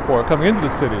Francisco airport, coming into the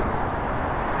city.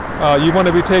 You want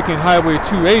to be taking Highway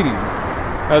 280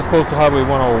 as opposed to Highway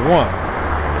 101.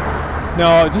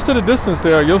 Now, just at a distance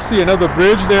there, you'll see another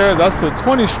bridge there. That's the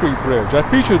 20th Street Bridge. I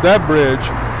featured that bridge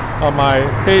on my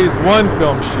Phase 1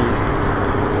 film shoot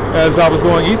as I was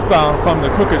going eastbound from the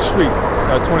Crooked Street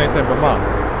at 20th and Vermont.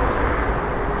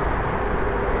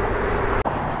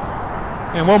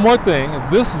 And one more thing,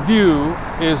 this view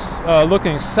is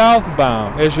looking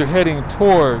southbound as you're heading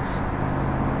towards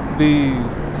the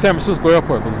San Francisco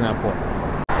airport, for example.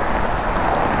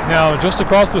 Now, just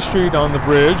across the street on the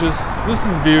bridge,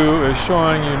 this view is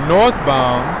showing you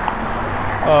northbound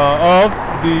of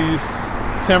the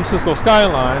San Francisco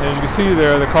skyline. As you can see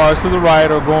there, the cars to the right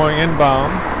are going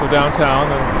inbound to downtown,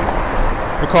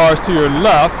 and the cars to your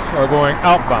left are going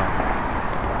outbound.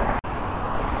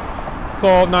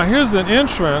 So now here's an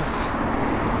entrance.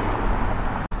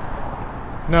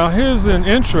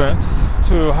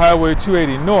 To Highway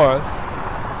 280 North.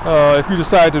 If you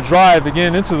decide to drive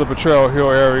again into the Potrero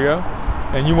Hill area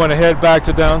and you want to head back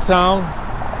to downtown,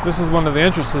 this is one of the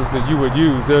entrances that you would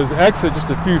use. There's an exit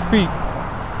just a few feet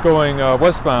going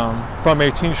westbound from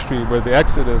 18th Street, where the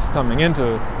exit is coming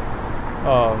into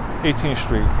 18th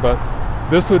Street. But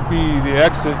this would be the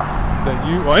exit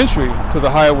or entry to the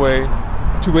Highway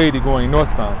 280 going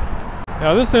northbound.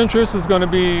 Now this entrance is going to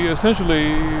be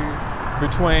essentially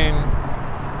between,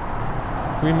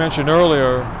 we mentioned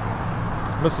earlier,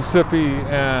 Mississippi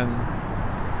and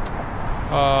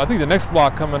I think the next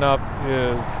block coming up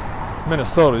is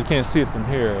Minnesota. You can't see it from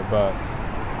here, but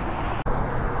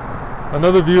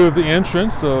another view of the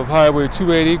entrance of Highway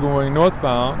 280 going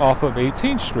northbound off of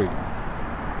 18th Street.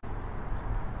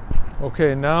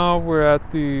 Okay, now we're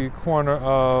at the corner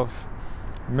of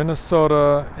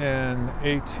Minnesota and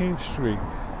 18th Street.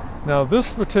 Now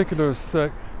this particular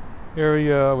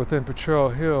area within Potrero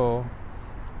Hill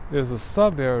is a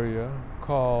sub-area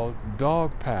called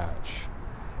Dog Patch.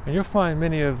 And you'll find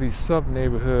many of these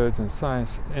sub-neighborhoods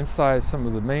inside some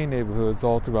of the main neighborhoods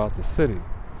all throughout the city.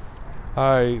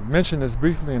 I mentioned this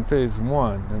briefly in phase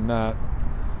 1, in that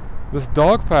this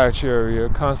Dog Patch area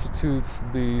constitutes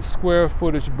the square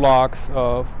footage blocks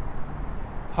of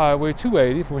Highway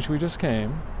 280, from which we just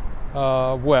came,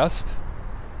 west,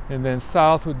 and then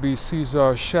south would be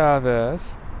Cesar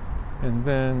Chavez, and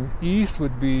then east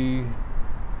would be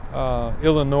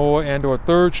Illinois and or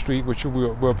 3rd Street, which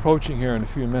we're approaching here in a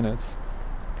few minutes,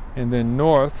 and then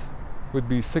north would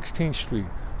be 16th Street.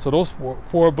 So those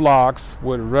four blocks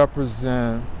would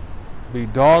represent the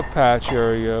Dog Patch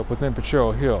area within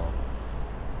Potrero Hill.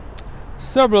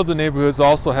 Several other neighborhoods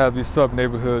also have these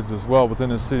sub-neighborhoods as well within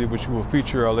the city, which we will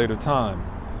feature at a later time.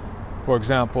 For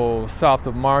example, south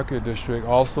of Market District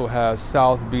also has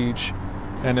South Beach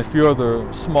and a few other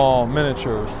small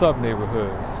miniature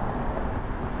sub-neighborhoods.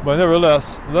 But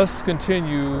nevertheless, let's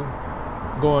continue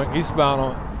going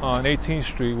eastbound on 18th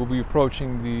Street. We'll be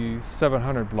approaching the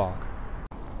 700 block.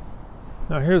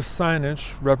 Now here's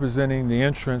signage representing the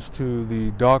entrance to the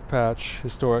Dog Patch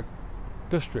Historic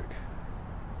District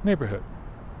neighborhood.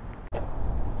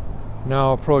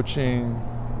 Now approaching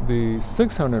the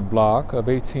 600 block of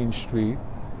 18th Street,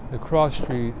 the cross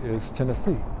street is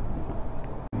Tennessee.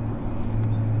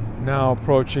 Now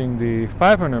approaching the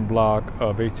 500 block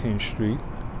of 18th Street.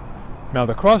 Now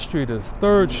the cross street is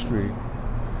 3rd Street.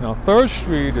 Now 3rd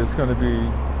Street is going to be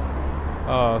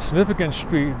a significant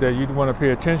street that you'd want to pay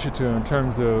attention to in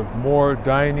terms of more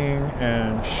dining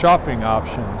and shopping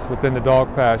options within the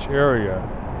Dog Patch area.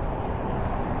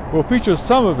 We'll feature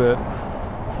some of it.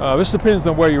 This depends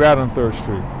on where you're at on 3rd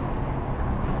Street.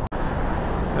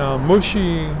 Now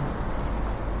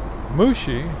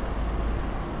Mushi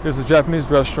is a Japanese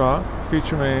restaurant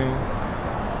featuring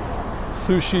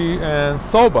sushi and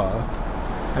soba,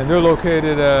 and they're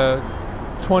located at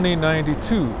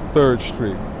 2092 3rd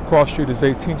Street. Cross street is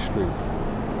 18th Street.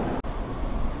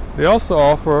 They also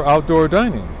offer outdoor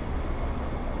dining.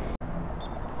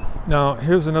 Now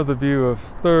here's another view of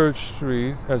 3rd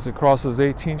Street as it crosses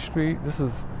 18th Street. This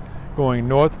is going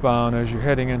northbound as you're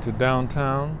heading into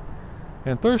downtown.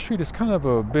 And 3rd Street is kind of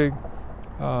a big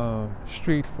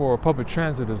street for public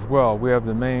transit as well. We have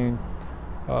the main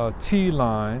T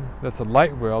line, that's a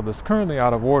light rail that's currently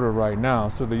out of order right now.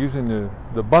 So they're using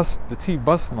the T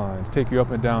bus line to take you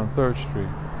up and down 3rd Street.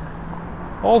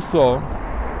 Also,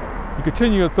 you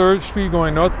continue at 3rd Street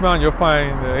going northbound, you'll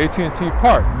find the AT&T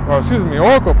Park, or excuse me,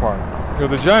 Oracle Park, where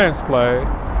the Giants play.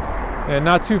 And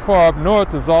not too far up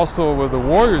north is also where the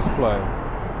Warriors play,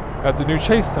 at the new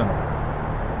Chase Center.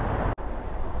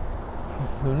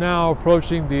 We're now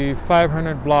approaching the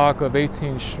 500 block of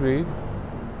 18th Street.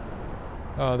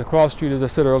 The cross street, as I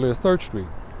said earlier, is 3rd Street.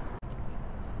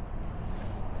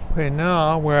 Okay,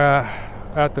 now we're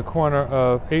at the corner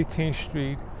of 18th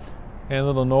Street and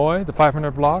Illinois, the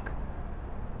 500 block.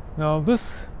 Now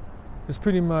this is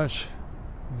pretty much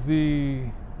the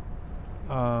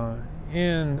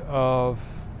end of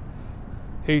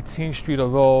 18th Street,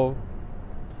 although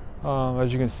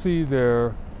as you can see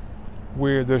there,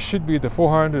 where there should be the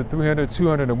 400, 300,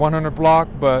 200, and 100 block,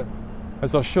 but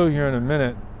as I'll show you here in a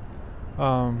minute,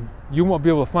 you won't be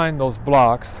able to find those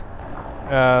blocks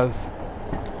as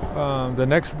the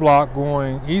next block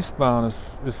going eastbound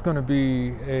is going to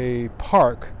be a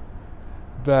park,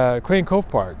 that Crane Cove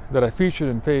Park, that I featured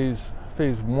in phase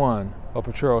 1 of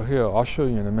Potrero Hill. I'll show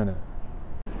you in a minute.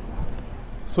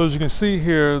 So as you can see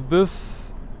here,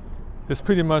 this is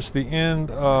pretty much the end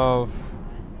of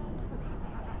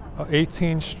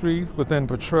 18th Street within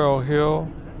Potrero Hill.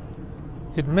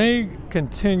 It may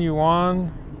continue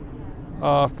on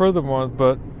furthermore,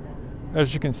 but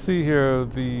as you can see here,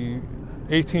 the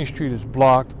 18th Street is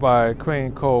blocked by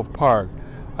Crane Cove Park.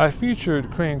 I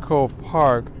featured Crane Cove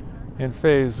Park in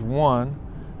phase 1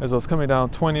 as I was coming down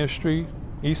 20th Street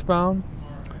eastbound,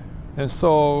 and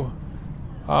so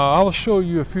I'll show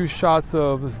you a few shots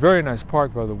of this very nice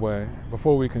park, by the way,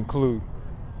 before we conclude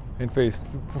phase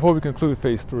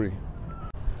 3.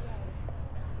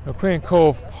 Now, Crane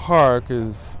Cove Park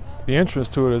is, the entrance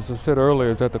to it, as I said earlier,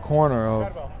 is at the corner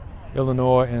of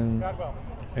Illinois and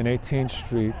 18th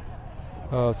Street.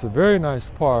 It's a very nice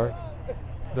park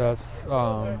that's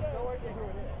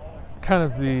kind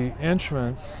of the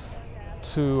entrance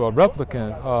to a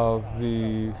replicant of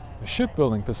the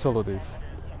shipbuilding facilities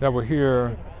that were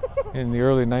here in the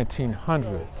early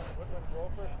 1900s.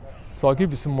 So I'll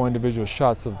give you some more individual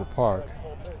shots of the park.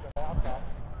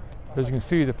 As you can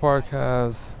see, the park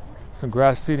has some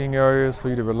grass seating areas for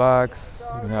you to relax.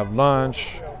 You can have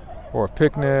lunch or a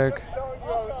picnic.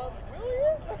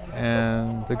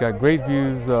 And they got great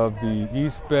views of the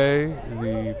East Bay,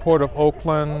 the Port of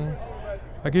Oakland.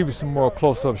 I'll give you some more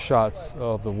close-up shots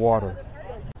of the water.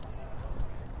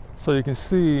 So you can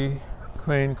see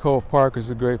Crane Cove Park is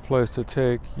a great place to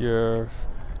take your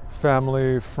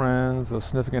family, friends, or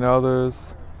significant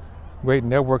others. Great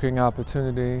networking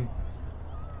opportunity.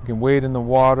 You can wade in the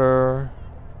water,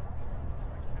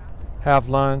 have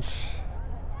lunch,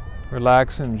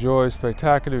 relax, enjoy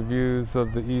spectacular views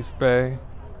of the East Bay,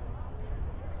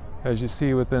 as you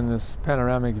see within this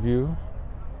panoramic view.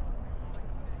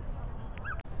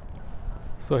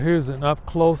 So here's an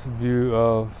up-close view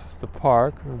of the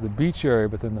park, or the beach area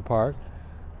within the park.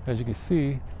 As you can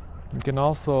see, you can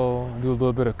also do a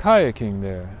little bit of kayaking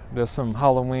there. There's some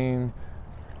Halloween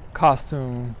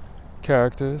costume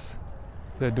characters.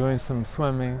 They're doing some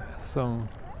swimming, some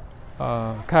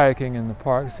kayaking in the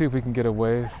park. See if we can get a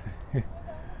wave.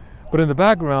 But in the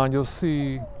background, you'll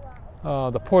see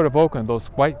the Port of Oakland, those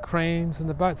white cranes in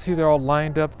the back. See, they're all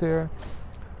lined up there.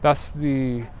 That's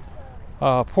the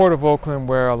Port of Oakland,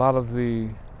 where a lot of the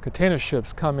container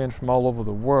ships come in from all over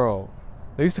the world.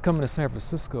 They used to come into San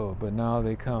Francisco, but now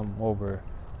they come over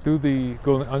through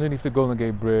underneath the Golden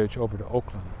Gate Bridge over to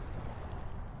Oakland.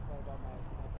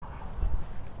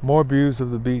 More views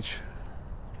of the beach.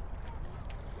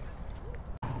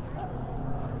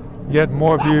 Yet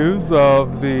more views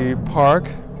of the park.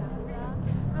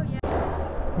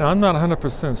 Now, I'm not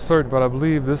 100% certain, but I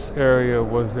believe this area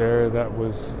was the area that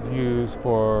was used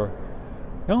for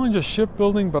not only just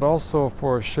shipbuilding, but also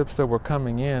for ships that were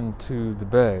coming into the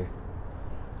bay.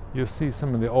 You'll see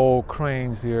some of the old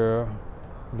cranes here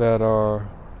that are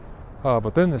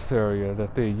within this area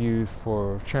that they use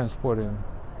for transporting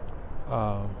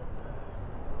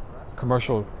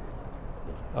commercial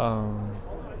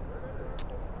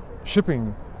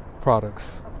shipping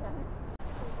products.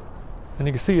 And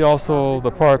you can see also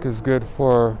the park is good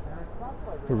for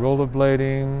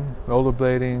rollerblading,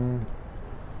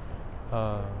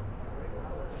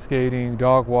 skating,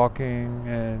 dog walking,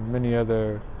 and many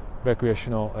other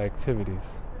recreational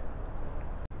activities.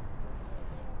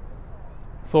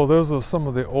 So those are some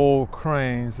of the old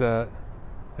cranes that,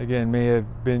 again, may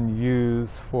have been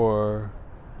used for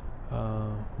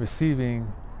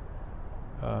receiving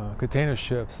container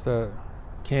ships that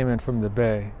came in from the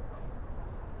bay.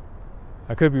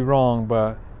 I could be wrong,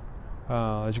 but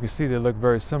as you can see, they look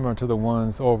very similar to the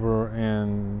ones over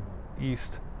in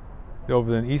East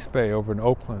Bay, over in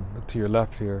Oakland. Look to your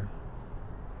left here.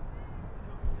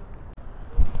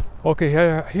 Okay,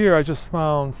 here I just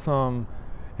found some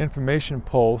information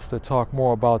posts that talk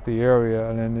more about the area,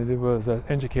 and it was, as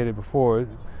indicated before, it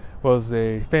was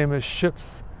a famous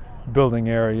ships building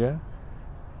area,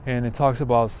 and it talks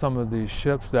about some of the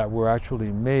ships that were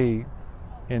actually made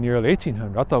in the early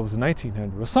 1800s. I thought it was the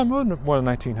 1900s, or some more than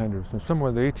 1900s, and some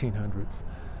were the 1800s.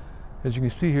 As you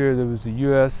can see here, there was the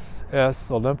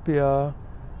USS Olympia,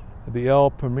 the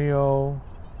El Primero,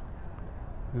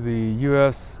 the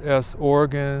USS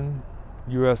Oregon,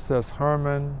 USS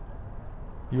Herman,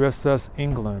 USS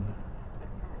England.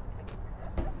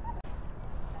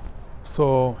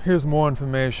 So here's more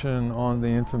information on the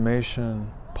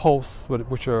information posts,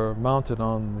 which are mounted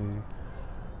on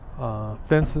the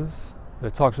fences.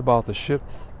 That talks about the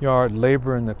shipyard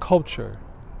labor and the culture.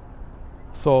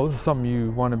 So this is something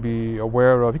you want to be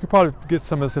aware of. You can probably get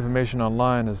some of this information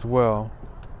online as well.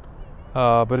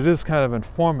 But it is kind of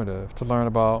informative to learn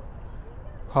about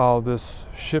how this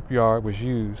shipyard was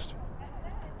used.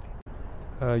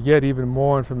 Yet even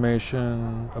more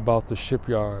information about the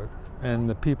shipyard and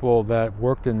the people that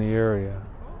worked in the area.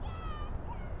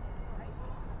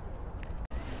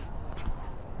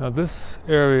 Now this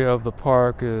area of the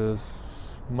park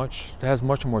has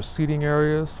much more seating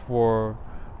areas for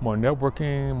more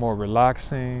networking, more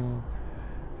relaxing.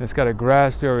 And it's got a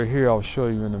grass area here I'll show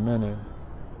you in a minute.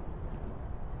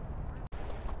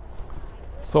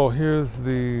 So here's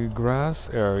the grass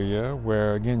area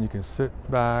where again you can sit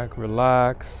back,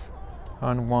 relax,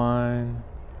 unwind,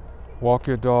 walk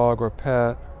your dog or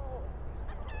pet,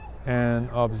 and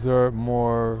observe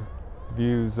more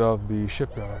views of the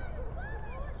shipyard.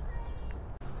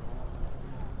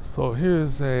 So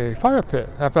here's a fire pit.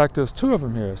 In fact, there's two of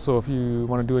them here. So if you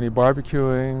want to do any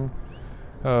barbecuing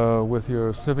with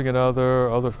your significant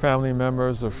other family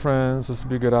members or friends, this would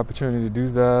be a good opportunity to do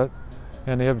that.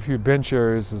 And they have a few bench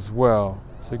areas as well,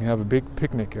 so you can have a big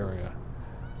picnic area.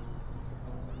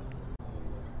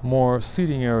 More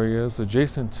seating areas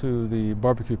adjacent to the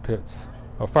barbecue pits,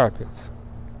 or fire pits.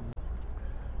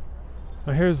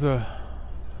 Now here's a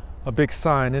big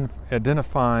sign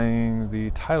identifying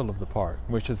the title of the park,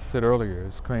 which, as I said earlier,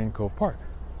 is Crane Cove Park.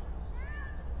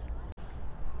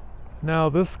 Now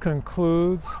this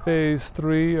concludes phase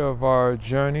 3 of our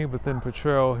journey within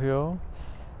Potrero Hill.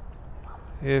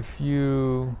 If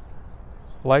you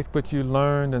liked what you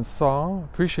learned and saw,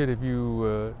 appreciate if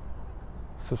you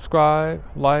subscribe,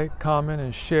 like, comment,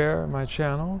 and share my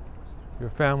channel.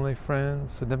 Your family,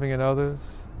 friends, significant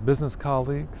others, business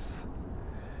colleagues.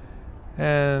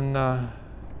 And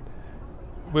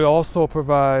we also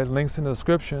provide links in the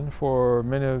description for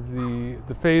many of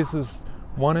the phases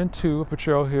 1 and 2 of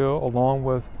Potrero Hill, along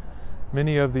with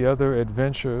many of the other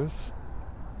adventures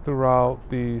throughout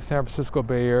the San Francisco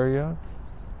Bay Area.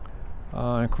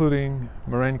 Including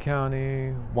Marin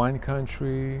County, wine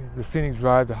country, the scenic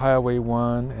drive to Highway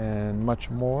 1, and much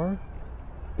more.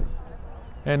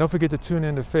 And don't forget to tune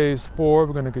in to phase 4.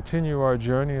 We're going to continue our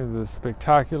journey of the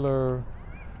spectacular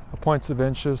points of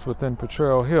interest within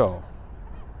Potrero Hill.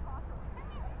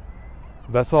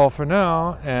 That's all for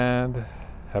now, and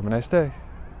have a nice day.